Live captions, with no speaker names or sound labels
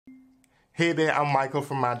Hey there, I'm Michael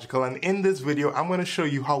from Magical, and in this video I'm going to show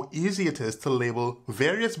you how easy it is to label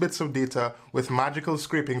various bits of data with Magical's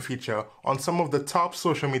scraping feature on some of the top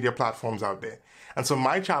social media platforms out there. And so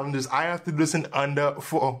my challenge is I have to do this in under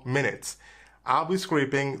 4 minutes. I'll be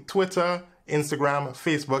scraping Twitter, Instagram,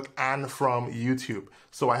 Facebook, and from YouTube.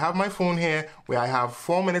 So I have my phone here where I have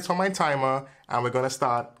 4 minutes on my timer, and we're going to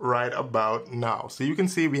start right about now. So you can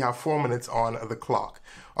see we have 4 minutes on the clock.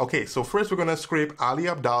 Okay, so first we're going to scrape Ali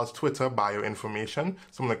Abdal's Twitter bio information.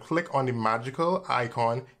 So I'm going to click on the Magical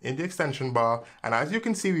icon in the extension bar, and as you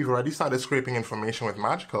can see, we've already started scraping information with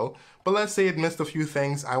Magical, but let's say it missed a few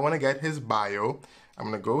things. I want to get his bio. I'm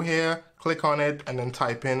going to go here, click on it, and then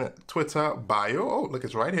type in Twitter bio. Oh, look,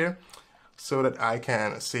 it's right here, so that I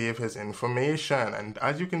can save his information. And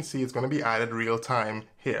as you can see, it's going to be added real time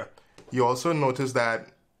here. You also notice that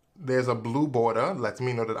there's a blue border, lets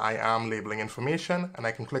me know that I am labeling information, and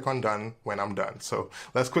I can click on done when I'm done. So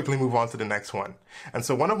let's quickly move on to the next one. And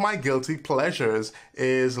so one of my guilty pleasures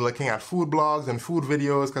is looking at food blogs and food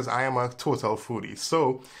videos because I am a total foodie.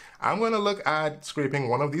 So I'm going to look at scraping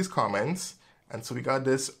one of these comments. And so we got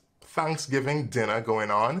this Thanksgiving dinner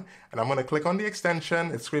going on, and I'm going to click on the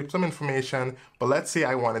extension. It scraped some information, but let's say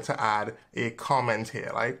I wanted to add a comment here,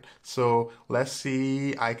 right? So let's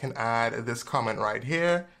see, I can add this comment right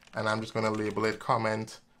here, and I'm just going to label it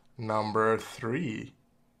comment number 3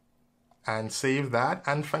 and save that.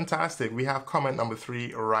 And fantastic, we have comment number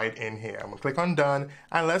 3 right in here. I'm going to click on done,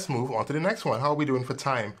 and let's move on to the next one. How are we doing for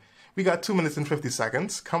time? We got 2 minutes and 50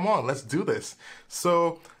 seconds. Come on, let's do this.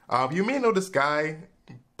 So you may know this guy,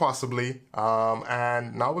 possibly,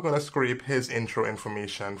 and now we're going to scrape his intro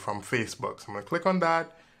information from Facebook. So I'm going to click on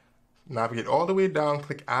that, navigate all the way down,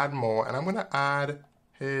 click add more, and I'm going to add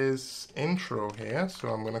his intro here. So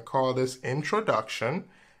I'm going to call this introduction.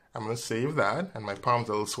 I'm going to save that, and my palm's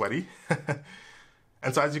a little sweaty.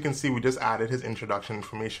 And so as you can see, we just added his introduction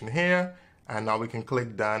information here, and now we can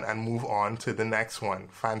click done and move on to the next one.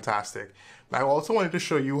 Fantastic. Now I also wanted to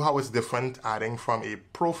show you how it's different adding from a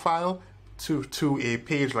profile to a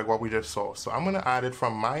page like what we just saw. So I'm going to add it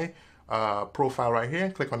from my profile right here,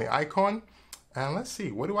 click on the icon, and let's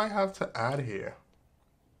see, what do I have to add here?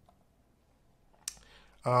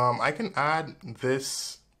 I can add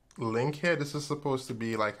this link here. This is supposed to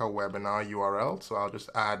be like a webinar URL, so I'll just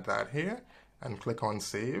add that here and click on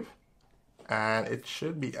save, and it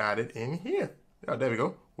should be added in here. Yeah, there we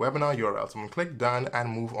go, webinar URL. So I'm going to click done and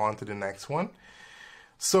move on to the next one.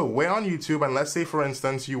 So we're on YouTube, and let's say, for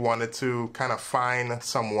instance, you wanted to kind of find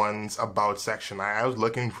someone's about section. I was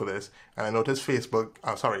looking for this, and I noticed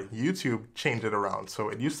YouTube changed it around. So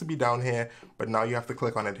it used to be down here, but now you have to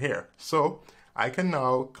click on it here. So I can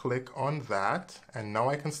now click on that, and now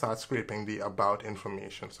I can start scraping the about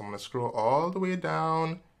information. So I'm going to scroll all the way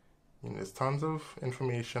down. There's tons of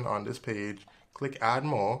information on this page. Click add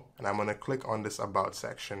more, and I'm going to click on this about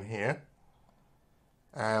section here.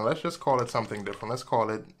 And let's just call it something different. Let's call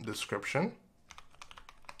it description.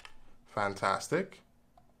 Fantastic.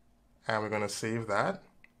 And we're going to save that.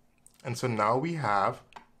 And so now we have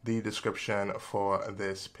the description for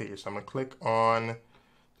this page. So I'm going to click on,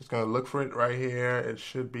 just going to look for it right here. It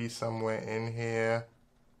should be somewhere in here.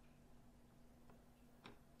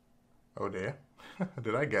 Oh dear.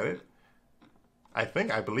 Did I get it? I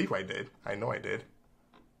believe I did. I know I did.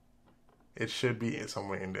 It should be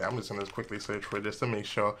somewhere in there. I'm just going to quickly search for it just to make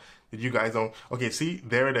sure that you guys don't. Okay, see,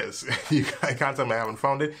 there it is. I can't tell me I haven't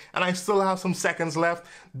found it. And I still have some seconds left.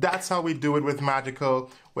 That's how we do it with Magical.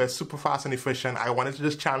 We're super fast and efficient. I wanted to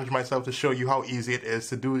just challenge myself to show you how easy it is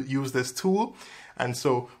to use this tool. And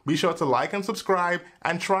so be sure to like and subscribe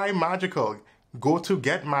and try Magical. Go to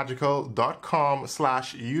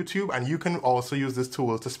getmagical.com/YouTube, and you can also use this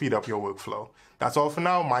tool to speed up your workflow. That's all for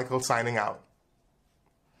now. Michael signing out.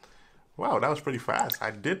 Wow, that was pretty fast.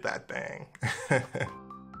 I did that thing.